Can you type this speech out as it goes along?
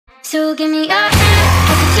So give me your hand,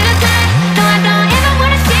 take it to the back. No, I don't ever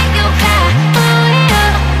wanna see you cry. Oh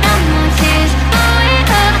yeah, no more tears. Oh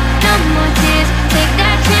yeah, no more tears. Take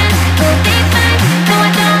that chance, we'll be fine. No,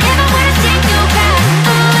 I don't ever wanna see you cry.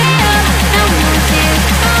 Oh yeah, no more tears.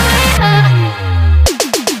 Oh yeah.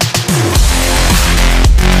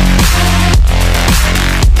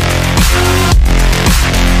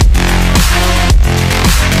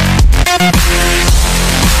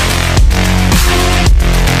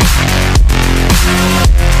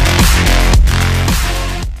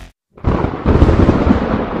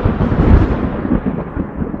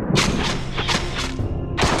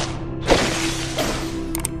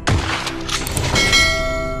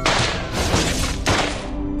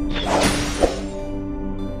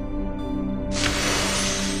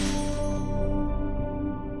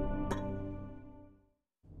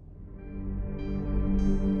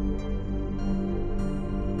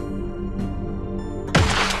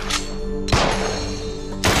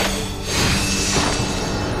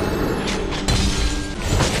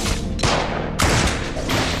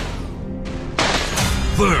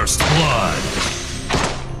 First blood.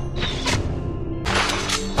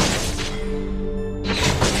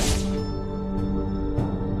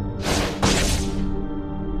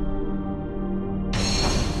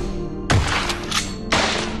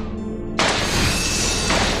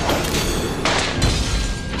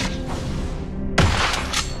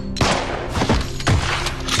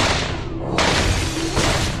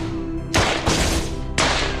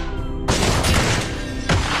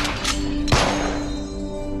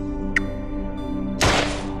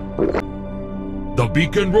 The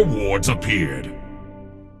beacon rewards appeared.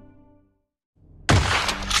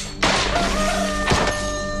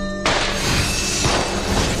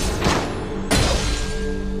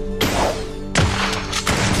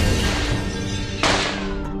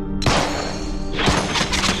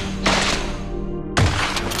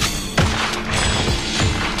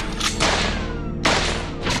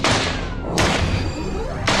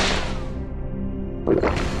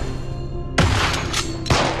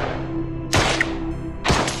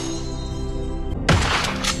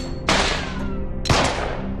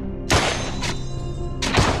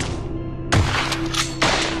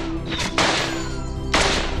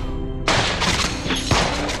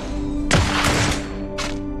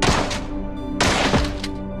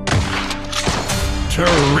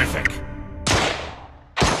 Terrific!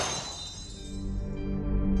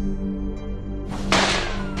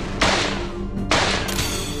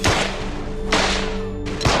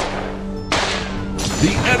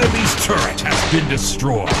 The enemy's turret has been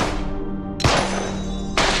destroyed.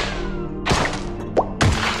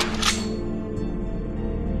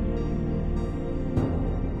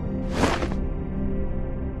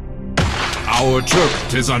 Our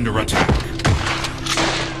turret is under attack.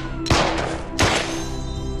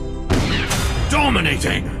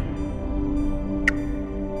 Dominating!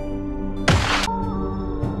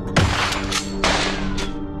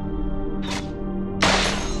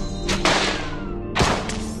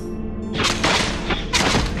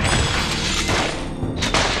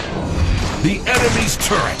 The enemy's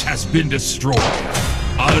turret has been destroyed.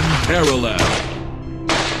 Unparalleled.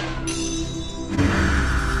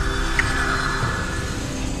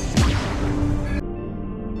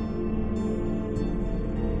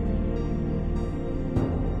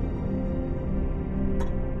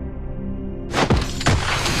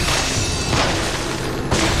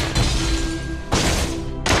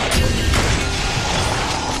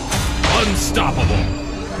 Unstoppable!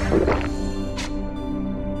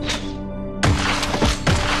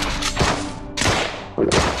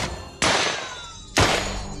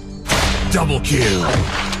 Double kill!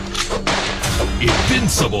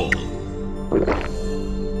 Invincible!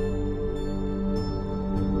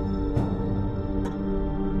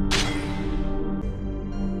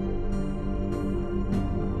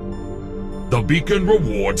 The beacon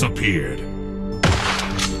rewards appeared.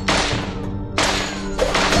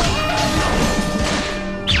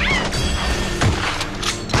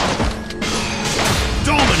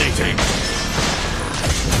 Dominating!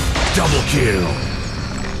 Double kill!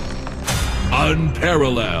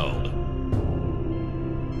 Unparalleled!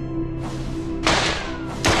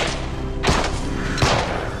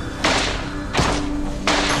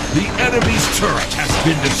 The enemy's turret has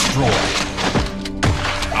been destroyed.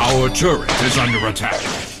 Our turret is under attack.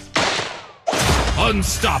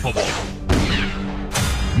 Unstoppable!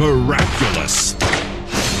 Miraculous!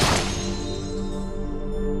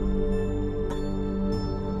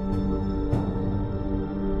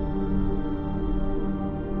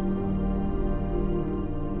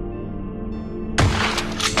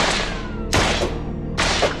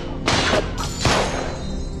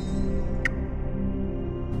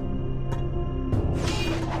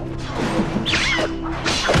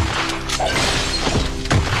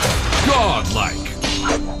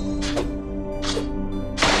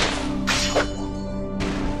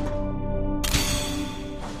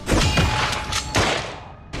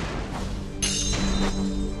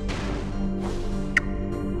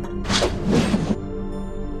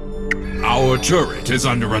 Our turret is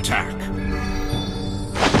under attack.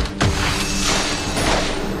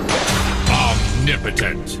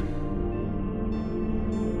 Omnipotent.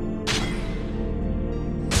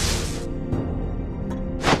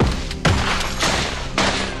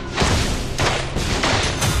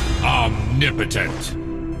 Omnipotent.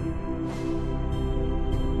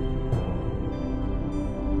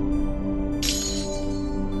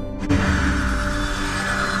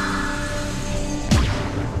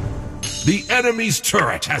 The enemy's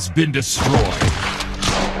turret has been destroyed.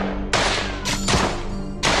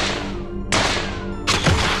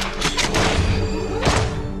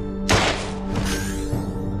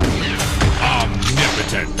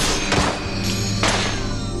 Omnipotent.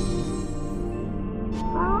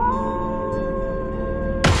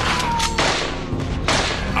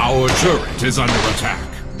 Our turret is under attack.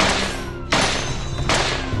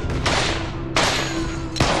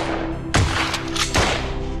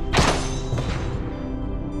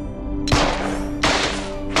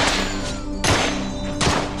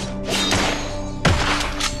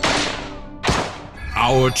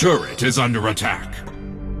 Our turret is under attack.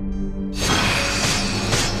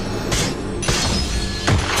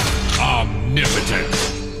 Omnipotent.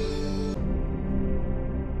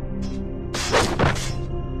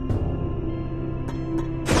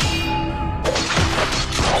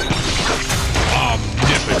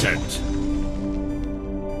 Omnipotent.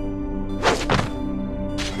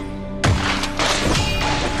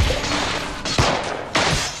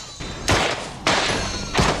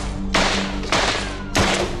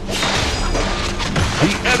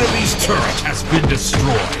 The enemy's turret has been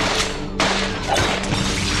destroyed.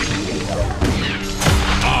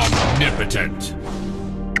 Omnipotent.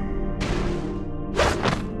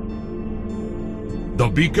 The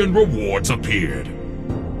beacon rewards appeared.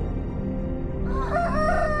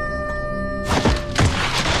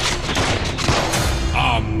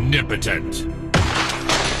 Omnipotent.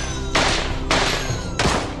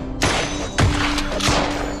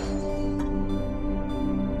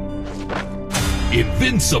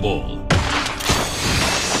 Invincible.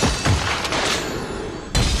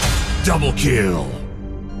 Double kill.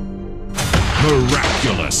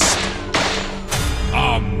 Miraculous.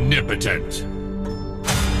 Omnipotent.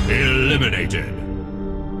 Eliminated.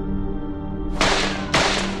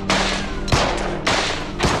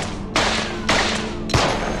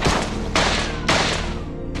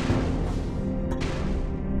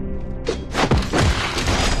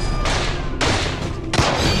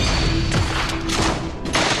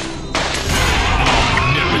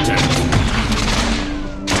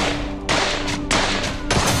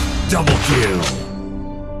 Double kill.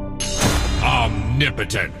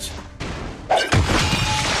 Omnipotent.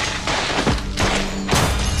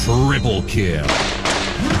 Triple kill.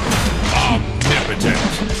 Omnipotent.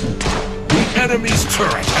 The enemy's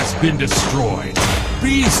turret has been destroyed.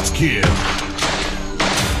 Beast kill.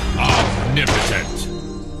 Omnipotent.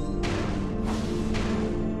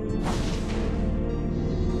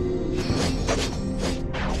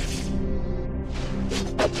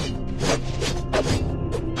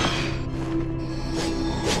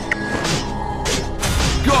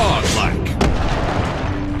 Godlike.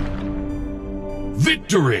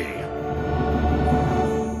 Victory!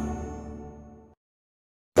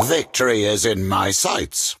 Victory is in my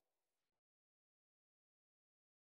sights.